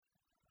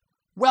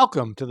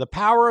Welcome to the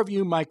Power of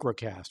You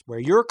microcast, where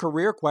your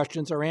career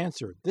questions are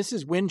answered. This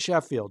is Win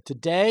Sheffield.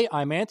 Today,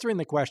 I'm answering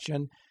the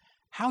question,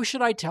 how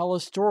should I tell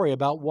a story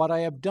about what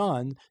I have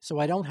done so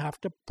I don't have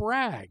to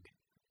brag?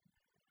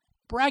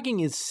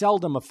 Bragging is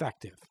seldom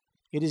effective.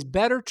 It is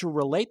better to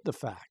relate the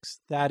facts,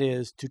 that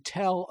is, to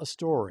tell a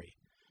story.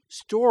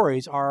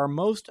 Stories are our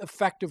most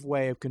effective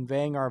way of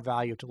conveying our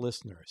value to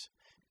listeners,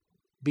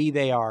 be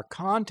they our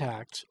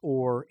contacts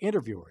or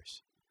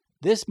interviewers.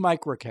 This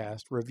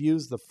microcast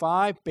reviews the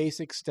 5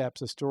 basic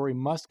steps a story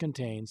must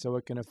contain so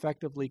it can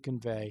effectively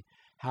convey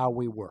how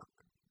we work.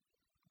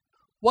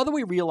 Whether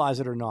we realize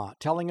it or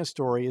not, telling a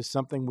story is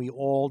something we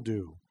all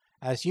do.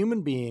 As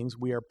human beings,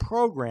 we are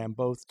programmed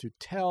both to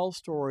tell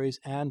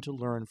stories and to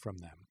learn from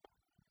them.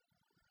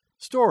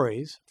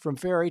 Stories, from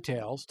fairy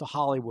tales to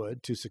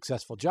Hollywood to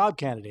successful job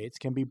candidates,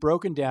 can be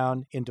broken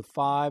down into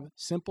 5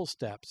 simple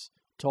steps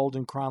told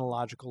in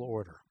chronological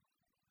order.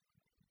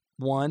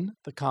 1.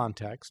 The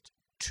context.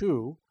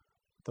 2.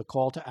 The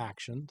call to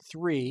action.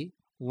 3.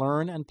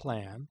 Learn and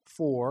plan.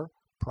 4.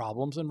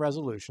 Problems and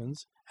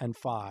resolutions. And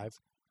 5.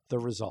 The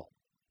result.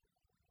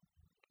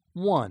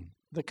 1.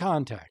 The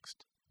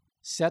context.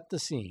 Set the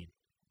scene.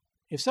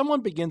 If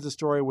someone begins a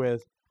story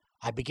with,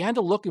 I began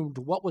to look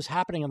into what was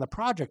happening on the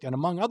project and,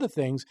 among other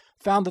things,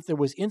 found that there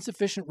was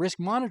insufficient risk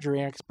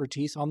monitoring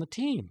expertise on the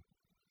team,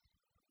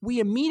 we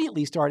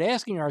immediately start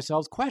asking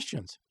ourselves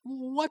questions.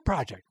 What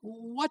project?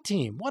 What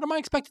team? What am I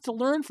expected to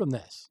learn from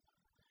this?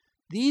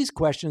 These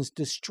questions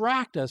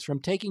distract us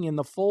from taking in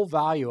the full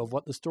value of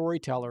what the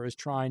storyteller is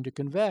trying to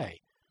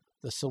convey.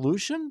 The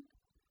solution?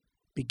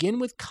 Begin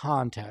with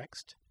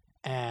context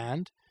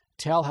and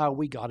tell how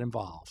we got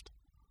involved.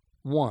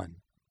 1.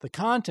 The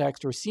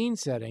context or scene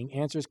setting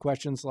answers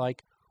questions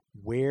like,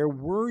 where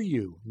were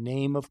you?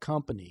 Name of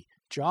company,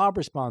 job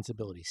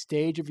responsibility,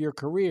 stage of your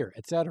career,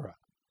 etc.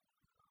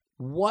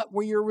 What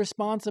were your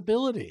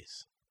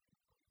responsibilities?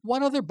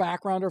 What other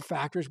background or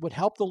factors would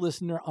help the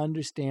listener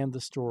understand the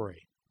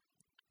story?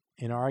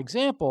 In our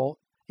example,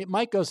 it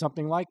might go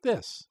something like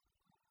this.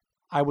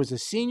 I was a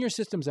senior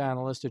systems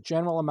analyst at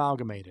General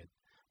Amalgamated.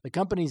 The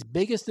company's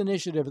biggest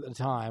initiative at the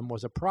time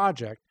was a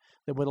project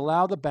that would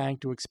allow the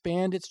bank to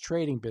expand its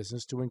trading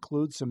business to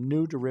include some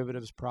new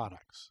derivatives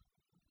products.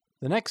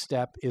 The next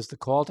step is the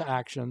call to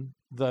action,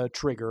 the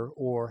trigger,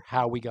 or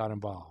how we got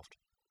involved.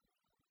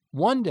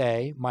 One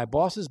day, my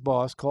boss's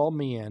boss called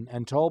me in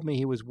and told me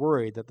he was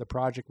worried that the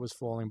project was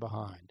falling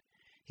behind.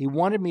 He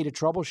wanted me to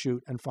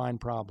troubleshoot and find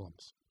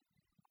problems.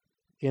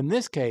 In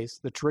this case,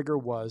 the trigger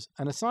was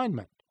an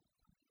assignment.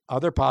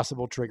 Other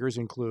possible triggers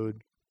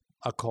include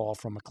a call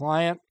from a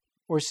client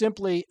or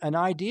simply an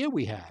idea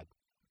we had.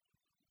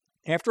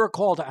 After a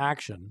call to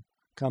action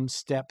comes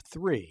step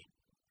 3,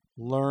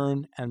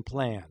 learn and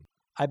plan.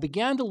 I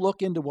began to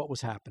look into what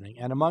was happening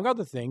and, among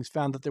other things,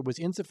 found that there was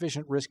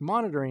insufficient risk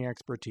monitoring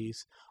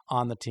expertise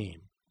on the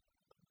team.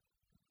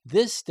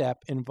 This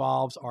step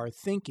involves our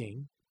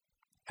thinking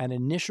and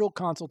initial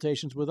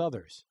consultations with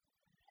others.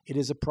 It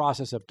is a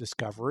process of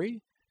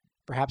discovery,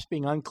 perhaps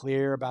being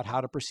unclear about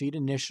how to proceed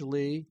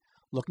initially,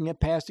 looking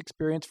at past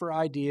experience for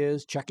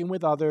ideas, checking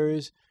with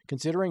others,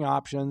 considering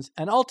options,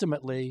 and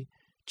ultimately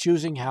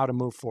choosing how to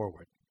move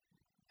forward.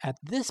 At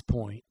this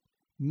point,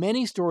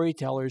 many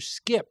storytellers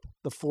skip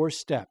the 4th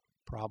step,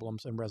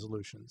 problems and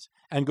resolutions,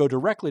 and go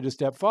directly to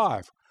step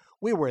 5.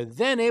 We were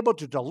then able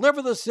to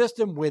deliver the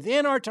system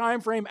within our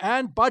time frame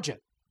and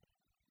budget.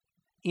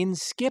 In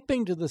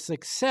skipping to the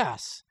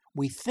success,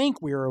 we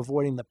think we are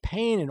avoiding the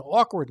pain and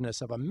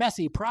awkwardness of a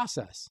messy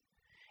process.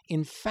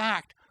 In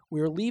fact,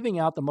 we are leaving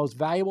out the most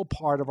valuable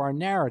part of our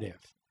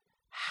narrative,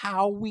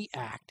 how we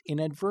act in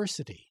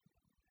adversity.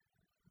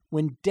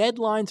 When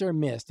deadlines are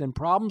missed and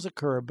problems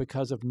occur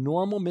because of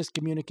normal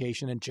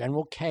miscommunication and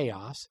general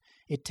chaos,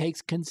 it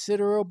takes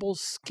considerable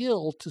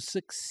skill to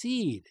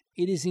succeed.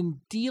 It is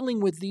in dealing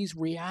with these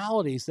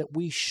realities that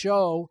we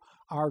show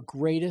our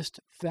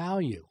greatest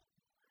value.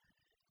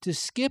 To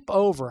skip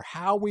over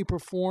how we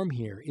perform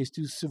here is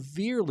to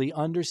severely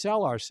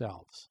undersell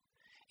ourselves.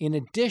 In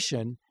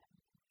addition,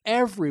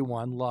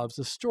 everyone loves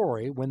a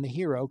story when the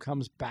hero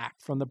comes back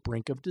from the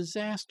brink of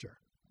disaster.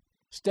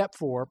 Step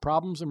 4,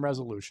 problems and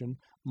resolution,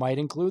 might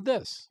include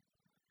this.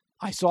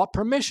 I sought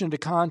permission to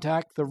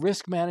contact the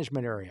risk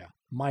management area.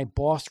 My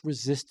boss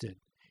resisted.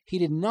 He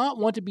did not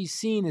want to be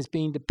seen as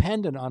being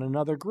dependent on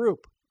another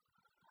group.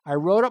 I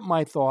wrote up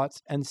my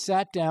thoughts and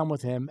sat down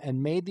with him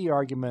and made the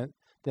argument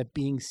that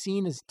being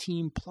seen as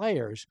team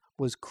players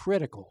was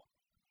critical.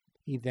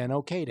 He then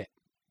okayed it.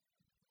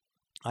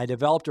 I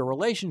developed a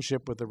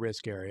relationship with the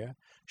risk area,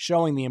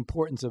 showing the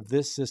importance of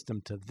this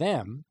system to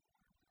them.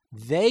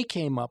 They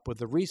came up with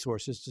the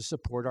resources to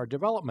support our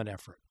development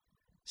effort.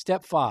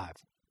 Step 5,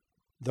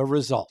 the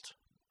result.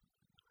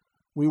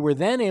 We were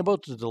then able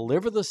to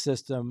deliver the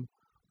system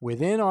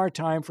within our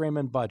time frame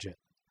and budget.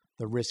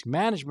 The risk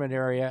management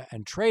area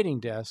and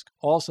trading desk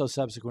also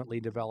subsequently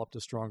developed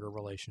a stronger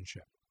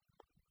relationship.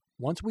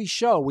 Once we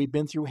show we've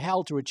been through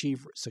hell to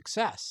achieve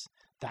success,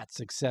 that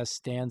success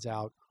stands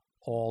out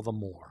all the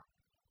more.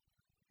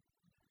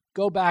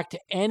 Go back to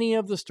any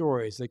of the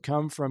stories that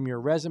come from your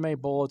resume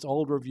bullets,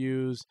 old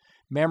reviews,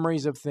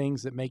 memories of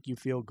things that make you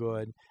feel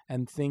good,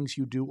 and things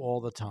you do all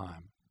the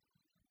time.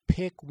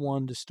 Pick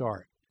one to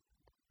start.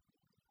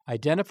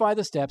 Identify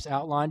the steps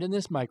outlined in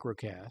this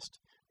microcast,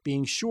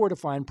 being sure to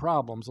find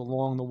problems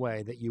along the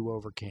way that you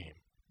overcame.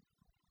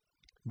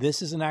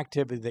 This is an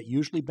activity that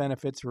usually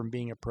benefits from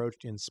being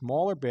approached in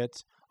smaller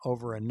bits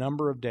over a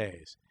number of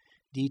days.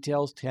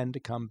 Details tend to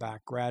come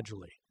back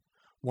gradually.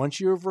 Once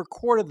you have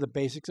recorded the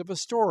basics of a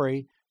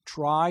story,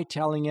 try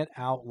telling it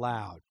out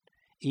loud.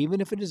 Even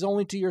if it is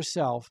only to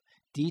yourself,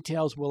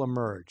 details will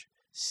emerge.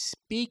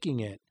 Speaking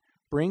it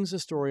brings the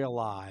story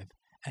alive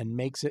and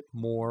makes it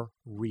more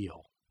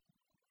real.